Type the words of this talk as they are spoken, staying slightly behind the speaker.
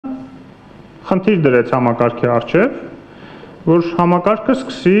խնդիր դրեց համակարգի առջև, որ համակարգը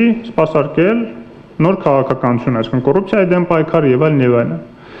սկսի սպասարկել նոր քաղաքականություն, այսինքն կոռուպցիայի դեմ պայքար եւ այլն եւ այլն։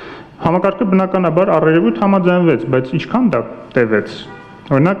 Համակարգը բնականաբար առերևույթ համաձայնվեց, բայց ինչքան դա տևեց։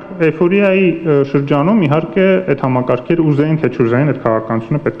 Օրինակ, էйֆորիայի շրջանում իհարկե այդ համակարգերը ուզեին թե չուզեին այդ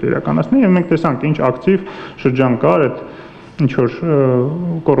քաղաքականությունը պետք է իրականացնել եւ մենք տեսանք ինչ ակտիվ շրջան կար այդ ինչ որ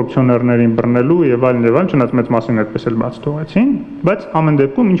կոռուպցիոներներին բռնելու եւ այլն, չնայած մեծ մասին այդպես էլ բաց թողեցին, բայց ամեն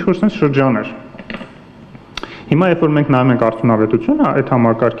դեպքում ինչ որ sense շրջան էր։ Հիմա երբ որ մենք նայում ենք արդյունավետությունը այդ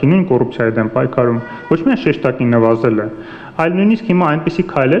համակարգի նույն կոռուպցիայի դեմ պայքարում, ոչ միայն շեշտակի նվազել է, այլ նույնիսկ հիմա այնպիսի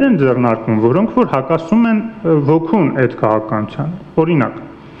քայլեր են ձեռնարկվում, որոնք որ հակասում են ոգուն այդ քաղաքականությանը։ Օրինակ,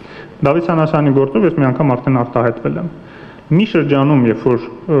 Դավիթ Սանասյանի գործով ես մի անգամ արդեն արտահայտվել եմ։ Մի շրջանում, երբ որ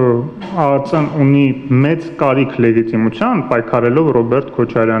ԱԱԾ-ն ունի մեծ կարիք լեգիտիմության, պայքարելով Ռոբերտ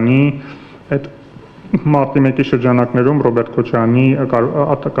Քոչարյանի այդ մարտի 1-ի շրջանակներում Ռոբերտ Քոչարյանի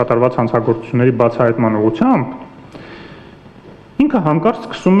կատարված հանցագործությունների բացահայտման ուղղությամբ, ինքը հանկարծ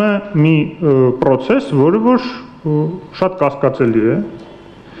սկսում է մի պրոցես, որը որ շատ կասկածելի է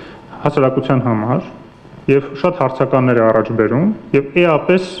հասարակության համար եւ շատ հարցականներ է առաջ բերում եւ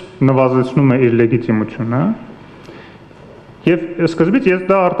էապես նվազեցնում է իր լեգիտիմությունը։ Եվ սկզբից ես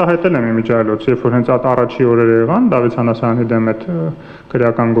դա արտահայտել եմ իմիջիայլոց, երբ որ հենց այդ առաջի օրերը եղան Դավիթ Սանասյանի դեմ այդ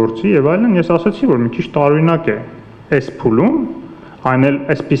քրեական գործի եւ այլն, ես ասացի, որ մի քիչ տարօրինակ է այս փուլում, այն էլ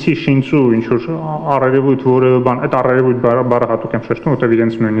այսպիսի շինծու ինչ որ առերևույթ որևէ բան, այդ առերևույթ բառը հատուկ եմ շեշտում, որտեղ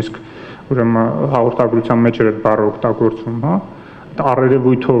իրենց նույնիսկ ուրեմն հաղորդագրության մեջ էր այդ բառը օգտագործվում, հա,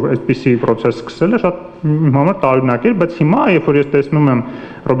 առերևույթով այսպիսի process սկսելը շատ համար տարօրինակ էր, բայց հիմա երբ որ ես տեսնում եմ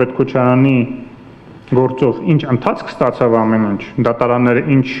Ռոբերտ Քոչարյանի գործով ինչ ընթացք ստացավ ամեն ինչ, դատարանները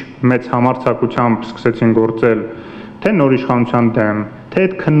ինչ մեծ համարձակությամբ սկսեցին գործել, թե նոր իշխանության դեմ, թե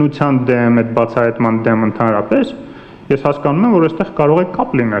այդ քննության դեմ, այդ բացահայտման դեմ ընդհանրապես, ես հասկանում եմ, որ այստեղ կարող է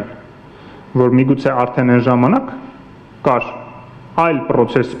կապ լինել, որ միգուցե արդեն այն ժամանակ կար այլ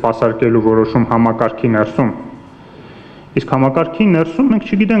process սպասարկելու որոշում համակարգի ներսում։ Իսկ համակարգի ներսում մենք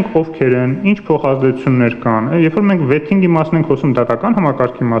չգիտենք ովքեր են, ինչ փոխազդեցություններ կան։ Երբ որ մենք վեթինգի մասին ենք խոսում դատական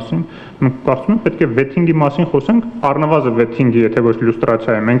համակարգի մասին, մենք կարծում եմ պետք է վեթինգի մասին խոսենք, առնվազն վեթինգի, եթե ոչ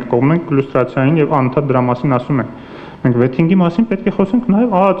լյուստրացիայի, մենք կողմ ենք լյուստրացիային եւ անընդհատ դրա մասին ասում ենք։ Մենք վեթինգի մասին պետք է խոսենք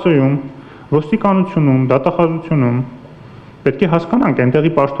նաեւ ԱԱԾ-ում, ոստիկանությունում, դատախազությունում։ Պետք է հասկանանք այնտեղի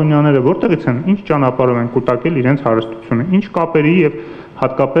պաշտոնյաները որտեղից են, ինչ ճանապարհով են կուտակել իրենց հարստությունը, ինչ կապերի եւ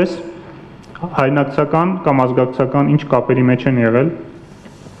հատկապես հայրենակցական կամ ազգակցական ինչ կապերի մեջ են եղել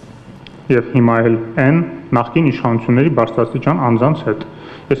եւ հիմա էլ են նախկին իշխանությունների բարձրաստիճան անձանց հետ։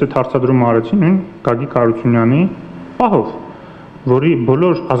 Ես այդ հարցադրումը արեցի նույն Գագիկ Հարությունյանի պահով, որի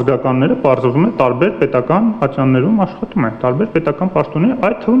բոլոր ազգականները բարձրվում է տարբեր պետական ատյաններում աշխատում են, տարբեր պետական պաշտոններ,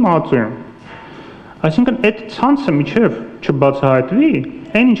 այդ թվում ԱԱԾ-ում։ Այսինքն այդ ցանցը միջև չբացահայտվի,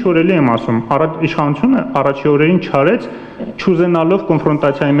 այն ինչ որ էլի եմ ասում, իշխանությունը առաջի օրերին չարեց չուզենալով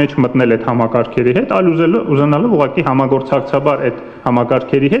կոնֆրոնտացիայի մեջ մտնել այդ համակարգերի հետ, այլ ուզենալով ուղղակի համագործակցաբար այդ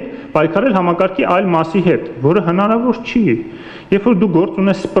համակարգերի հետ պայքարել համակարգի այլ մասի հետ, որը հնարավոր չի։ Երբ որ դու գործ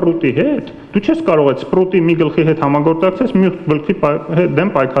ունես սպրուտի հետ, դու չես կարող այդ սպրուտի մի գլխի հետ համագործակցես մյուս գլխի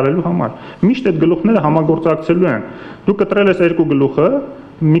դեմ պայքարելու համար։ Միշտ այդ գլուխները համագործակցելու են։ Դու կտրել ես երկու գլուխը,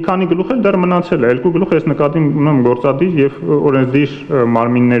 մի քանի գլուխ էլ դեռ մնացել է, երկու գլուխ ես նկատի ունեմ գործադիր եւ օրենսդիր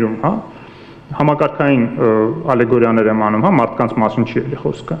մարմիններում, հա, համակարգային ալեգորիաներ եմ անում, հա, մարդկանց մասին չի էլի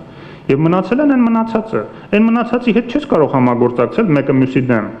խոսքը։ Եվ մնացել են այն մնացածը։ Այն մնացածի հետ չես կարող համագործակցել մեկը մյուսի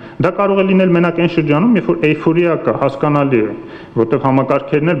դեմ։ Դա կարող է լինել մենակ այն շրջանում, երբ որ էйֆորիա կա, հասկանալի է, որտեղ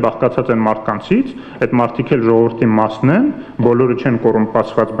համակարգերն էլ բաղկացած են մարդկանցից, այդ մարդիկ էլ ժողովրդի մասն են, բոլորը չեն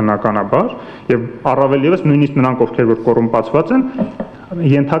կոռումպացված բնականաբար, եւ առավել եւս նույնիսկ նրանք, ովքեր որ կոռումպացված են,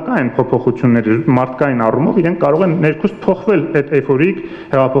 ենթակա են փոփոխությունների մարդկային առումով իրենք կարող են ներքուստ փոխվել այդ էйֆորիկ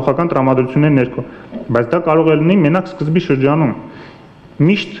հեղափոխական տրամադրությունների ներքո, բայց դա կարող է լինի մենակ սկզբի շրջանում։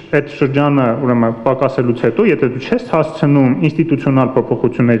 Միշտ այդ շրջանը ուրեմն պակասելուց հետո, եթե դու չես հասցնում ինստիտուցիոնալ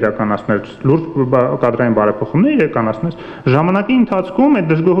փոփոխություններ իրականացնել, լուրջ կադրային բարեփոխումներ իրականացնել, ժամանակի ընթացքում այդ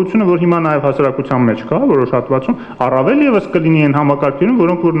դժգոհությունը, որ հիմա նաև հասարակության մեջ կա, որոշ հատվածում, առավել եւս կլինի այն համակարգերում,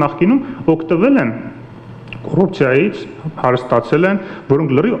 որոնք որ նախկինում օգտվել են կոռուպցիայից, հարստացել են,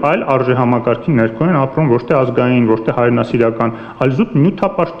 որոնք լրիվ այլ արժե համակարգի ներքո են ապրում, ոչ թե ազգային, ոչ թե հայրենասիրական, այլ զուտ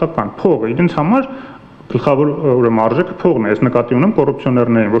նյութապաշտական, փողը իրենց համար գլխավոր ուրեմն արժեքը փողն է, ես նկատի ունեմ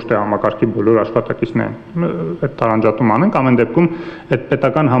կոռուպցիոներներին, ոչ թե համակարգի բոլոր աշխատակիցներին, այդ տարանջատում անենք, ամեն դեպքում այդ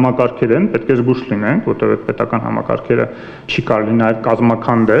պետական համակարգեր են, պետք է զգուշ լինենք, որտեղ այդ պետական համակարգերը չի կարելի նաև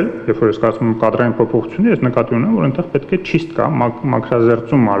կազմաքանդել, երբ որ ես ասում եմ կադրային փոփոխություն, ես նկատի ունեմ, որ այնտեղ պետք է չիստկա,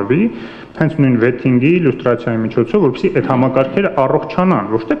 մաքրազերծում արվի, հենց նույն վեթինգի, իլյուստրացիայի միջոցով, որպեսզի այդ համակարգերը առողջանան,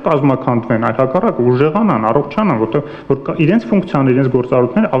 ոչ թե կազմաքանդվեն, այլ հակառակը ուժեղանան, առողջանան, որտեղ որ իրենց ֆունկցիաները, իրենց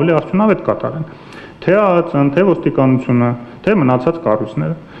գործառույթները ավելի արդյունավետ կատարեն, թե ԱԱԾ-ն, թե ոստիկանությունը, թե մնացած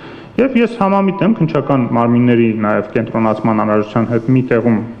կառույցները։ Եվ ես համամիտ եմ քննչական մարմինների նաև կենտրոնացման անհրաժեշտության հետ մի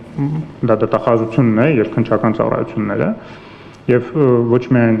տեղում դա դատախազությունն է եւ քննչական ծառայությունները, եւ ոչ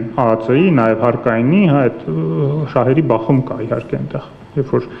միայն ԱԱԾ-ի, նաև հարկայինի, այդ շահերի բախում կա իհարկե այնտեղ։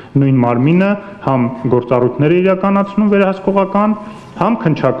 Երբ որ նույն մարմինը համ գործառույթներ է իրականացնում վերահսկողական, համ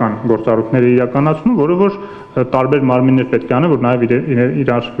քննչական գործառույթներ է իրականացնում, որը որ տարբեր մարմիններ պետք է անեն, որ նաև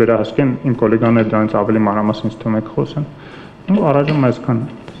իրար վերահսկեն, իմ գոլեգաները դրանից ավելի մանրամասն ինձ թվում է կխոսեն։ Ու առայժմ այսքան։